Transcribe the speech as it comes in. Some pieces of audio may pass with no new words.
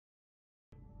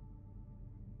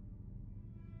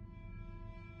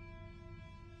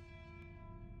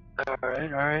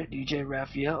Alright,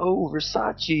 DJRAFIEL. Oh,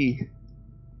 Versace.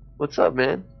 What's up,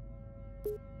 man?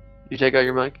 You check out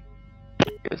your mic?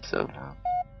 Guess so.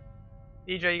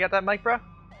 DJ, you got that mic, bro?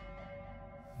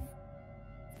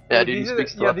 Yeah, Dude, dude, these you are speak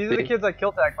the, slow. yeah, these are the kids I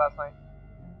killed tag last night.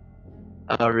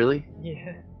 Oh, really?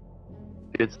 Yeah.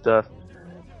 Good stuff.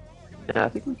 Yeah, I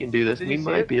think we can do this. Did We you see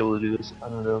might it? be able to do this. I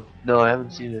don't know. No, I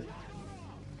haven't seen it.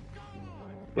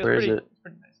 Where is it? It's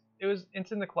pretty nice.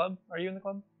 It's in the club. Are you in the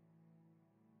club?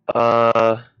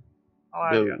 Uh, I'll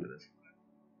add no. you after this.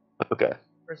 Okay.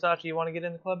 Versace, you want to get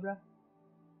in the club, bro?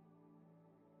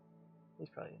 He's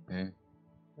probably in. Mm.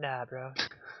 Nah, bro.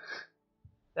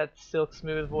 That silk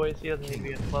smooth voice, he doesn't need to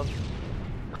be in the club.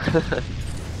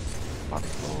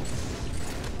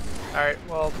 Alright,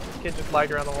 well, this kid just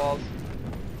lagged around the walls.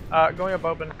 Going up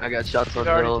open. I got shots on He's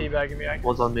already hill. teabagging me. I can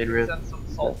One's on mid ramp. send some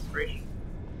salt inspiration.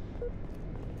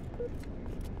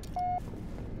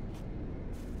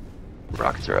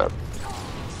 Rockets are up.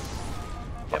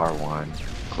 Yep. R1,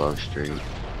 close street.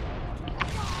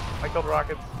 I killed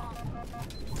rockets.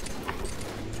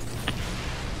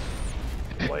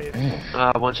 Blade.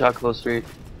 One shot close street.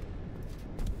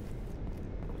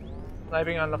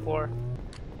 Sniping on the floor.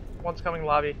 One's coming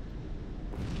lobby.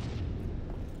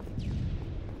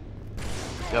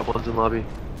 Yeah, one's in lobby.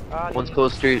 One's Yeah.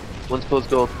 close street. One's close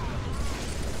gold.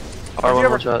 Have you R1 ever-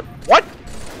 one shot. What?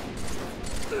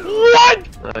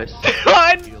 What? Nice.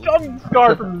 I'm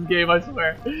scarred from this game, I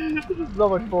swear. This is so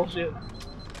much bullshit.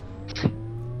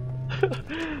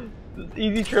 This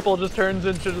easy triple just turns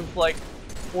into just like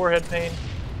forehead pain.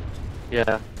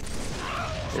 Yeah.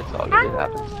 It's all good. It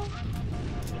happens.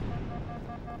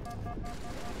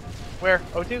 Where?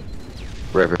 O2?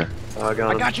 River. I got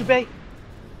I him. got you, Bay.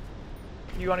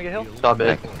 You wanna get hill? Stop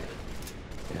it.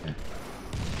 Yeah.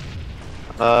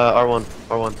 R1.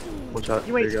 R1. One shot.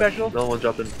 You ain't There go. special. No one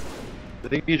dropped in. I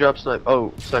think you dropped snipe.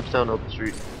 Oh, snipes down open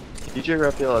street.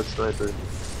 DJRAFIEL had sniper.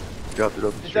 Dropped it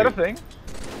open street. Is that a thing?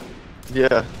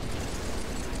 Yeah.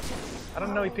 I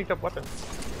don't know he picked up weapons.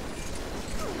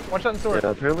 One shot in sword.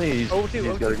 Yeah, apparently he's got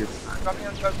a good... Dropping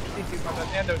on shot C2, my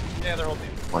bad. And their whole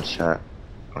team. One shot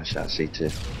C2.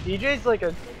 DJ's like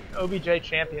a OBJ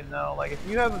champion though. Like if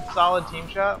you have a solid team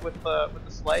shot with the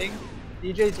slaying,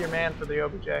 DJ's your man for the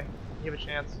OBJ. You have a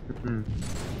chance. Mm-hmm.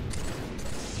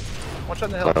 One shot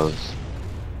in the hill. Close.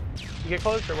 You get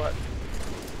close or what?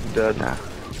 Dead.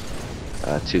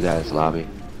 Nah. Two guys lobby.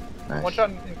 Nice. One shot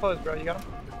in close, bro. You got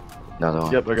him? Another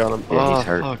one. Yep, I got him. Yeah, Oh, he's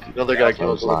hurt. fuck. Another guy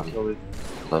killed Close me. lobby.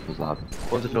 Club was lobby.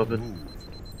 One's in open.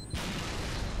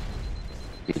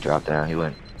 He dropped down. He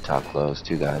went top close.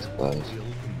 Two guys close.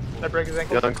 That break his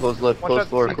ankle. Yeah, on close left. One Close shot,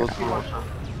 floor. C2, Close C2, floor. one shot.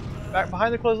 Back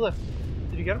behind the closed lift.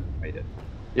 Did you get him? Oh, you did.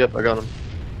 Yep, I got him.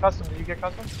 Custom. Did you get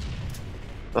custom?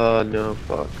 No,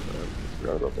 fuck. I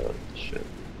forgot about that. Shit.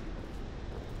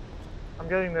 I'm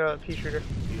getting the pea shooter.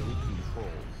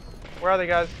 Where are they,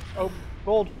 guys? Oh,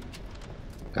 gold.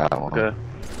 Got one. Okay.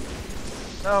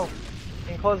 No.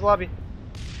 In closed lobby.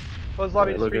 Closed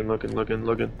lobby. Right, looking.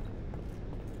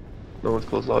 No one's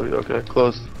closed lobby. Okay,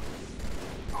 closed.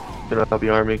 Gonna help the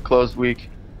army. Closed weak.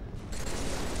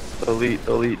 Elite.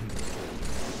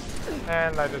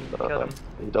 And I didn't kill him.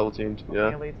 He double teamed.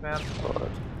 Yeah. Elites, man.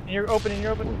 And you're open.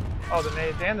 Oh, the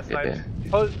nades and the snipes.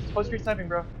 Yeah. Post street sniping,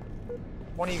 bro.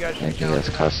 One of you guys I think should he has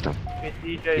custom.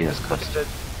 DJ He has just custom.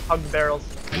 hug the barrels.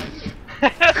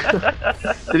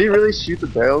 Did he really shoot the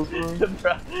barrels,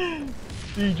 bro?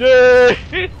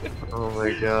 DJ! Oh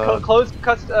my god. Close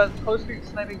street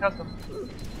sniping custom.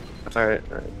 Alright.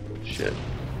 Shit.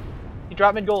 He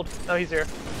dropped mid gold. No, he's here.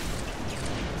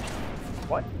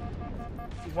 What?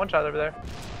 He's one shot over there.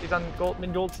 He's on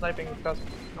mid gold sniping custom.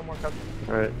 No more custom.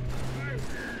 Alright.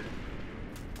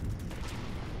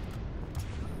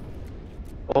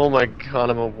 Oh my god,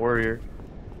 I'm a warrior.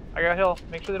 I got hill.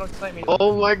 Make sure they don't snipe me.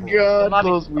 Oh my god, Lobby.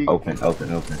 close weak. Open.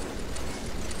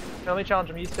 Let me challenge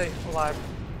him. You stay alive.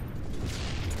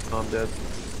 Oh, I'm dead.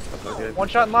 Okay. One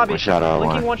shot in lobby. One shot R1.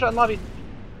 Blinking one shot in lobby.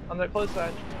 On the close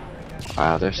side.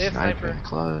 Wow, they're They have sniping sniper.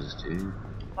 close, dude.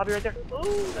 Lobby right there.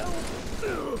 Oh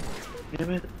no.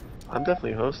 Damn it. I'm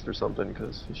definitely host or something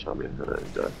because he shot me in the head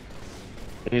and died.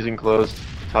 And he's in closed.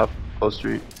 Top close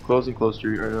street. Closing close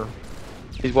street right now.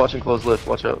 He's watching closed lift.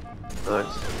 Watch out. Nice.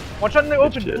 One shot in the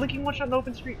open. shit. Blinking one shot in the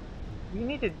open street. We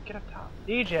need to get up top.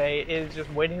 DJ is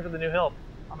just waiting for the new hill.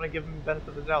 I'm gonna give him the benefit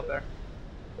of the doubt there.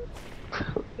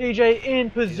 DJ in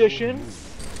position.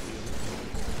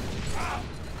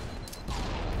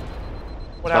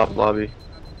 What Top happened? lobby.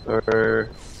 Or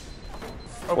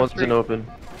Open one's street. in open.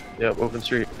 Yep, open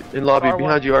street. In lobby, R1.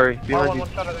 behind you, Ari. Behind R1, you. one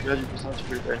shot, I think. Behind you,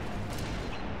 Versace right there.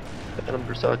 Got him,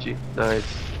 Versace.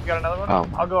 Nice. You got another one?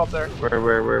 Oh. I'll go up there.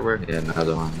 Where? Yeah,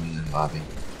 another one. lobby.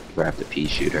 Grab the pea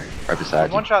shooter right beside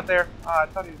you. One shot there. I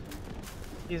thought he was.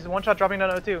 He's one shot dropping down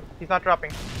O2. He's not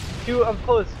dropping. Two of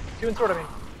close. Two in sword, I mean.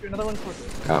 Another one in sword.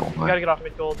 Got one. You gotta get off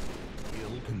mid gold.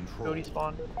 Goldie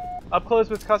spawned. Up close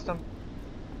with custom.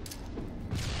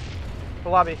 To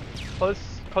lobby. Close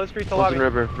street to lobby.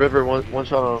 River. River, one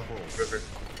shot on River.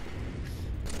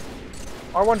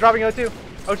 R1 dropping O2.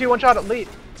 O2 one shot at lead.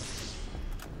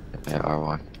 Yeah,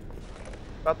 R1.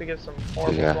 About to give some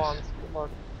horrible Yes. spawns. Good luck.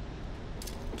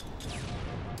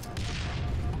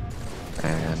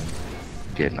 And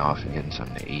getting off and getting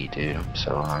something to eat, dude. I'm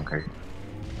so hungry.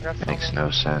 I got Makes some. no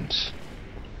sense.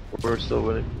 We're still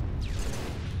winning.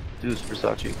 Deuce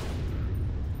Versace.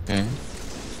 Hmm?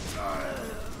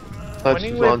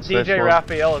 Winning with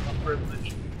DJRAFIEL is a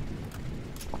privilege.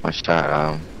 One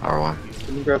shot, R1.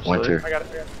 Can you grab Winter. Slay? I got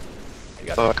it. You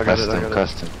got it. Oh, I got it, I got it.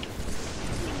 Custom.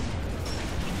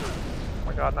 Oh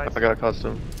my god, nice. I got a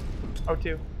custom.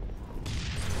 O2.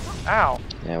 Ow.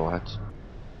 Yeah, what?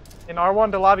 In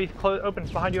R1 to lobby, close, open,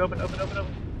 behind you, open. Listen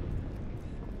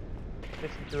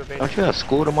to evade. Don't you have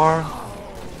school tomorrow?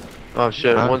 Oh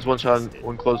shit, Huh? one's one shot,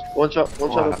 one close. One shot Why?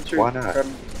 open street. Why not? Grab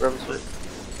him snipe.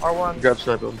 R1. Grab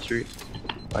snipe open street.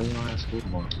 Why you don't have school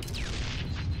tomorrow?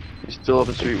 He's still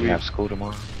open street, You we have school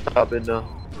tomorrow? top mid now.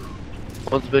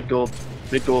 One's mid gold.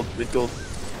 Mid gold.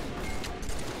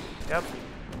 Yep.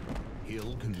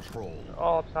 Hill control.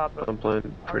 All up top. I'm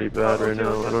playing pretty bad right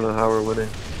now. I don't know how we're winning.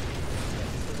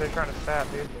 Because they're trying to stat,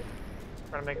 dude.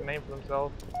 Trying to make a name for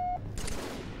themselves.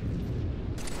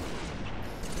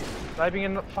 Diving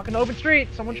in the fucking open street.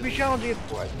 Someone should be challenging it.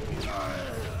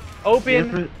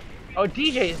 Open. Oh,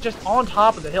 DJ is just on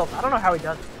top of the hills. I don't know how he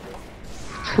does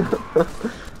it.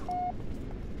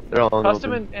 They're all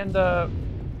Custom open.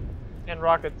 and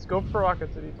rockets. Go for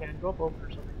rockets if you can. Go up open or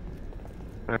something.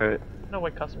 Alright. No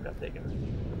way custom got taken.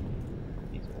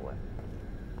 He's away.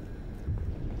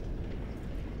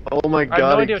 Oh my I have no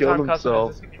god, he idea what killed time custom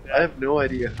himself. is. This could be I bad. have no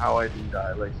idea how I didn't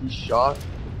die. Like, he shot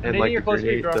and I'm like nading your the close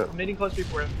street, grenade. bro. I'm nading close street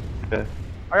for you. Okay.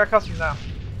 I got custom now.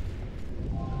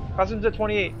 Custom's at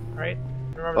 28, right?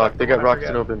 Remember Fuck, that they for got when I rockets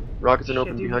forget. and open. Rockets and Shit,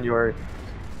 open dude. behind you, Ari.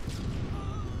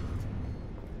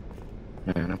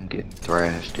 Man, I'm getting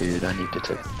thrashed, dude. I need to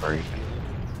take a break.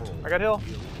 I got hill.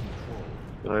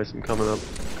 Nice, I'm coming up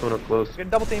close. Getting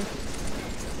double team.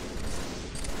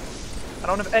 I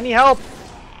don't have any help.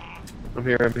 I'm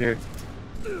here.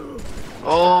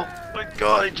 Oh my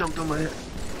god, he jumped on my head.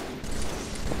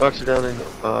 Rocks are down and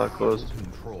closed.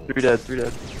 Control. 3 dead.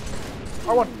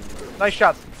 R1. Nice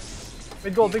shots.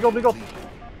 Mid gold. Mid gold.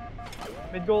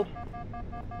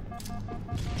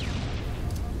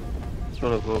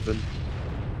 One up open.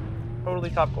 Totally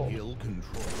top gold. Hill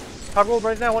control. Top gold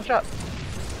right now, one shot.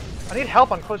 I need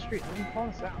help on close street. What are you calling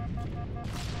us out?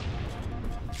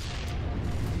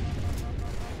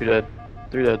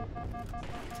 3 dead.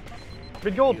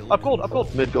 Mid gold. Up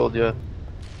gold. Mid gold, yeah.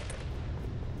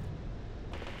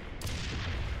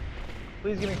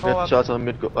 Please give me I call got out. shots on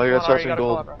mid gold. I got shots on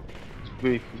gold.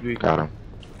 He's weak. Got him.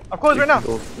 Up close right now.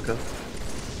 Gold. Okay.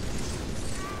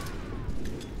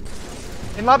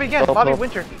 In lobby again. Help, Lobby, help.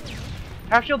 Winter.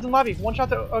 Half shields in lobby. One shot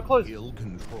to close. Okay, Hill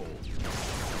control.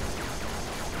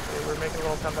 we're making a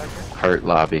little comeback here. Hurt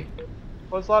lobby.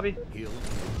 Close lobby. Hill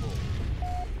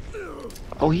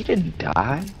Oh, he didn't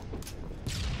die?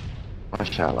 One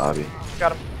shot lobby.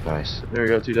 Got him. Nice. There we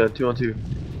go, 2 dead. 2 on 2.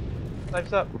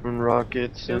 Knifes up. Open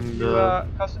rockets and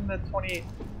Custom at 28.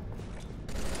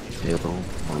 Hill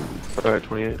move. alright,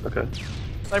 28. Okay.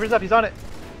 Sniper's up. He's on it.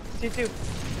 C2.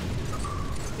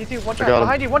 C2. One I shot got him.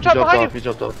 behind you. One shot behind you. He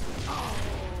jumped off.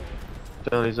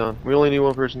 Down, he's on. We only need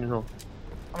one person to heal.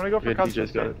 I'm gonna go for Okay, custom.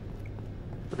 DJ's got it.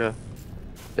 Okay.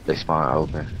 They spawn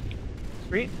open.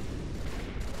 Street.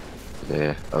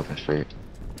 Yeah, open street.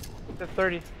 It's at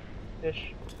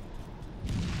 30-ish.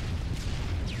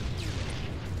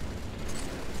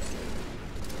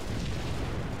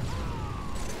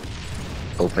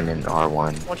 Open in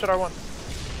R1. One shot R1.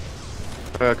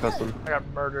 I got custom. I got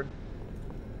murdered.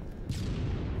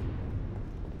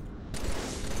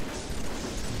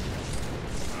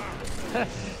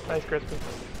 Nice, Crispy.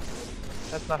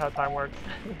 That's not how time works.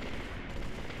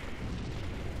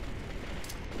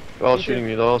 They're all Me shooting too.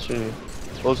 me. They're all shooting me.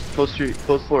 Close street.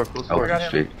 Close floor. I Open got him.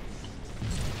 street.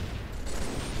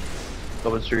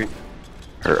 Open street.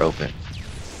 Her open.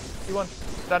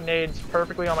 C1. That nades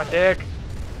perfectly on my dick.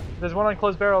 There's one on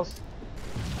closed barrels.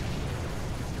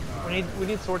 We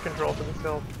need sword control for this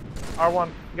build. R1,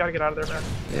 you gotta get out of there, man.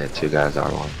 Yeah, 2 guys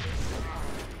R1.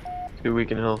 2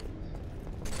 weak in hell.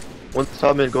 One's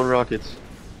top mid going rockets.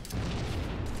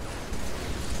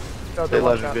 Go, Stay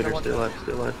one alive, shot, Invader. one Stay shot. alive.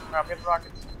 Alright, I'm getting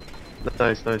rockets.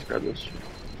 Nice. Grab this.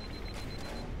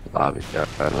 Lobby.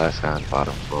 Last guy on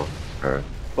bottom floor. Or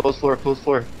Close floor, close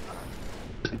floor.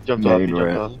 He jumped off, he Main jumped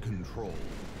ramp. off. Hill control.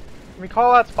 Can we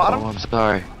call out bottom? Oh, I'm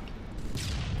sorry.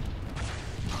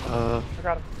 I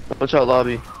got him. One shot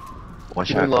lobby. One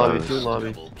Two shot in lobby, closed. two in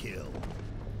lobby. Double kill.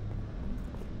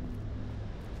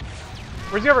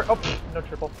 Where's the other? Oh, pfft, no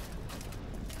triple.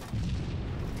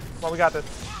 Well, we got this.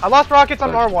 I lost rockets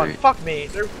on Close R1. three. Fuck me.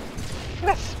 They're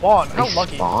that spawn. How They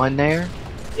lucky. spawn there?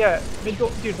 Yeah, mid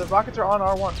goal. Dude, the rockets are on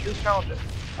R1. Please challenge it.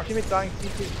 Our teammate's dying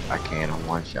C2. I can't on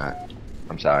one shot.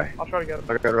 I'm sorry. I'll try to get him.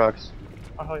 I got rocks.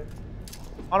 Oh, hell yeah.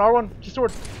 On R1, just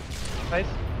sword. Nice.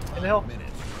 In the hill.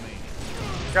 Minutes remaining.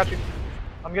 Got you.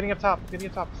 I'm getting up top. Getting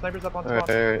up top. Sniper's up on spawn.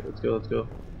 Alright, let's go, let's go.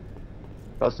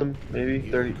 Custom, maybe?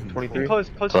 30, 23? Close,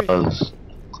 close. Three. Close.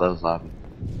 Close lobby.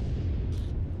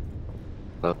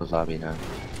 Close lobby now.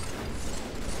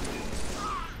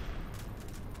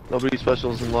 Nobody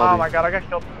specials in lobby. Oh my god, I got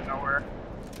killed from nowhere.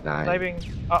 Nine. Sniping.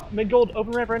 Mid gold,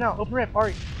 open ramp right now. Open ramp,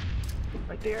 Ari.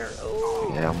 Right there.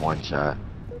 Oh. Yeah, I'm one shot.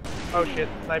 Oh shit,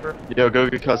 sniper. Yo, go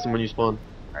get custom when you spawn.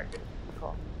 Alright, good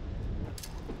call.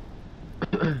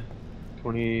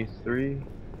 23.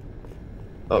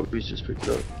 Oh, Reese just picked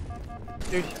it up.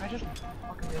 Dude, I just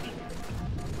fucking did shit.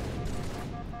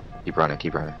 Keep running,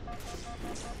 keep running.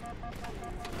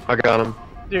 I got him.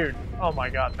 Dude, oh my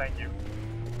god, thank you.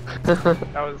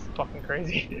 That was fucking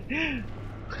crazy.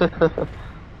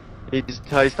 He's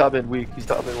top mid weak. He's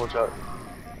top mid one shot.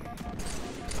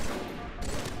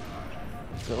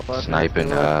 Sniping,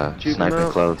 Shoot him sniping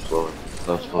out. close floor.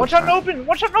 Close floor. One shot and snipe. open!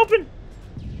 One shot and open!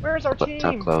 Where's our Top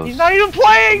team? close. He's not even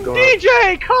playing! Go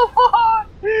DJ, come on!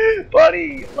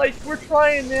 Buddy, like, we're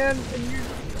trying, man, and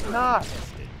you're not.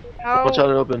 How? One shot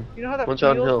and open. You know how that One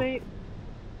shot and feels, hill. mate?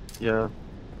 Yeah.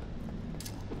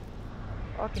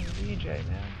 Fucking DJ,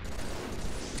 man.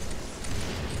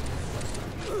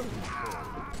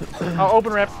 Oh,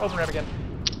 open ramp again.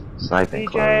 Sniping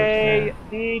close. DJ, Man.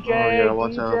 DJ, Oh, yeah,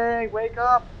 watch DJ, wake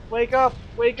up, wake up,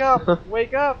 wake up,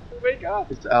 wake up, wake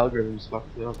up. It's the algorithms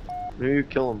fucked it up. Maybe you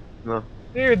kill him. No.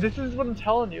 Dude, this is what I'm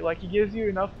telling you. Like, he gives you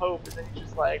enough hope, and then you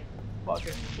just like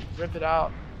fucking rip it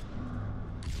out.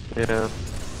 Yeah.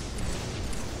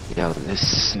 Yo,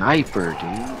 this sniper,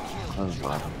 dude. Close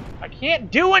lobby. I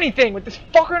can't do anything with this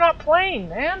fucker not playing,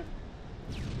 man.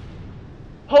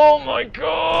 Oh my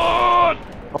god!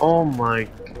 Oh my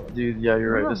god. Dude, yeah,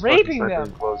 you're right. We were This fucking raping sniper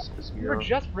them. close pissed me We were off.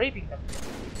 just raping them.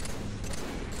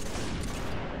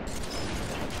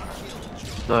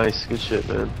 Nice, good shit,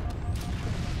 man.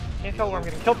 Can't tell where I'm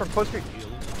getting killed from. Close street.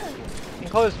 In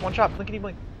close, one shot, blinkety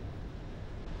blink.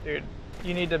 Dude,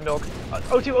 you need to milk.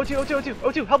 O2, O2, O2, O2,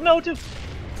 O2, help me, O2!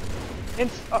 And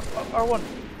R1,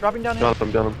 dropping down here.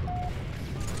 Got him.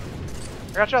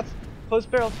 I got shots. Close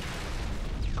barrels.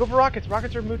 Go for rockets.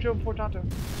 Rockets are mucho importante.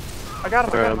 I got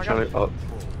him, Alright, I I'm got trying him. to. Oh.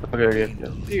 Okay. Yeah.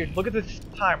 Dude, look at this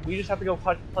time. We just have to go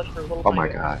clutch for a little Oh my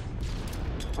bit. god.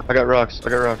 I got rocks.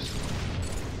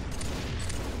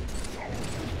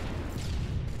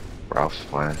 Ralph's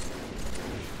playing.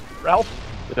 Ralph?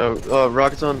 Yo,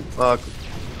 rockets on.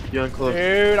 You unclosed.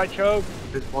 Dude, I choked.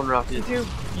 There's one rocket. You too.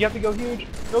 You have to go huge.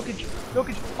 Milkage.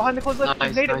 Behind the close left.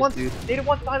 Nice, Nade it nice, once. dude. Nade it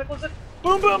once behind the close left.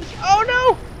 Boom, boom. Oh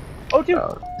no! O2.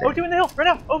 Oh, damn. O2 in the hill. Right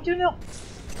now. O2 in the hill.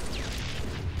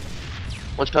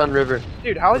 One shot in river.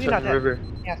 Dude, how is he One not shot in dead? river.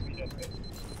 He has to be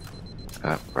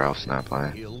dead. Ralph's not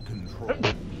playing. Hill control.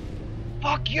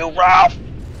 Fuck you, Ralph!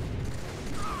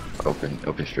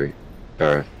 Open street.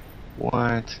 Or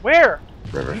what? Where?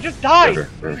 River. You just died.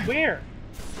 River. Where?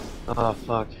 Oh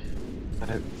fuck. I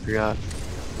forgot.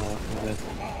 Oh, my bad.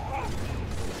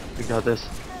 We got this.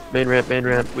 Main ramp,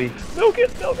 we. Milk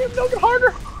it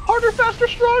harder, faster,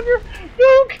 stronger.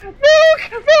 Milk. Look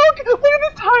at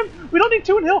this time. We don't need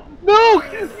two in hill. Milk,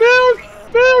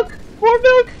 more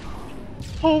milk.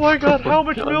 Oh my god, how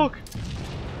much God. milk?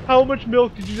 How much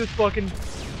milk did you just fucking?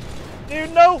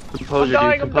 Dude, no. Composure,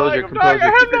 I'm dying. dude. Composure. I'm dying.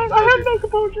 I have no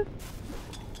composure.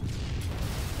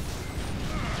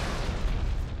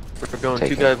 We're going Take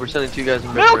two it. guys. We're sending two guys in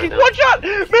river Milk right it, now. one shot.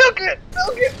 Milk it.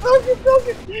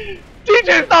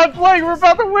 DJ's not playing. We're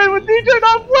about to win with DJ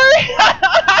not playing.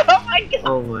 Oh my god.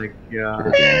 Oh my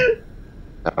god.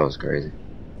 That was crazy.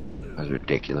 That was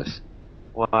ridiculous.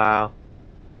 Wow.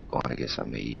 Going to get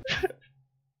something to eat.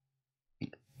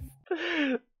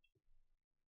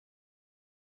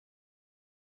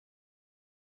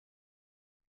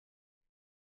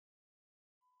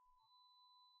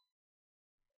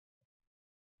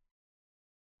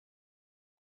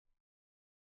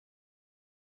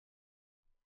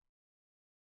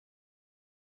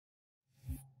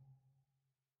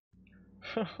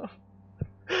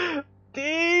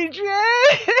 DJ!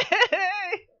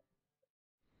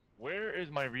 Where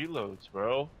is my reloads,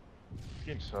 bro? This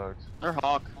game sucks. They're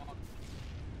Hawk.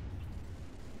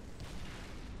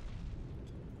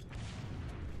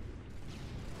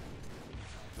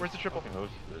 Where's the triple? Fucking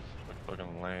host this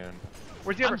fucking land.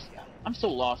 Where's the other? I'm so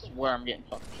lost where I'm getting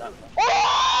fucking shot from.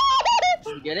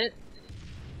 Did you get it?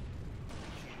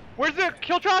 Where's the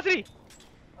Killtrocity?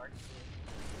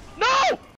 No!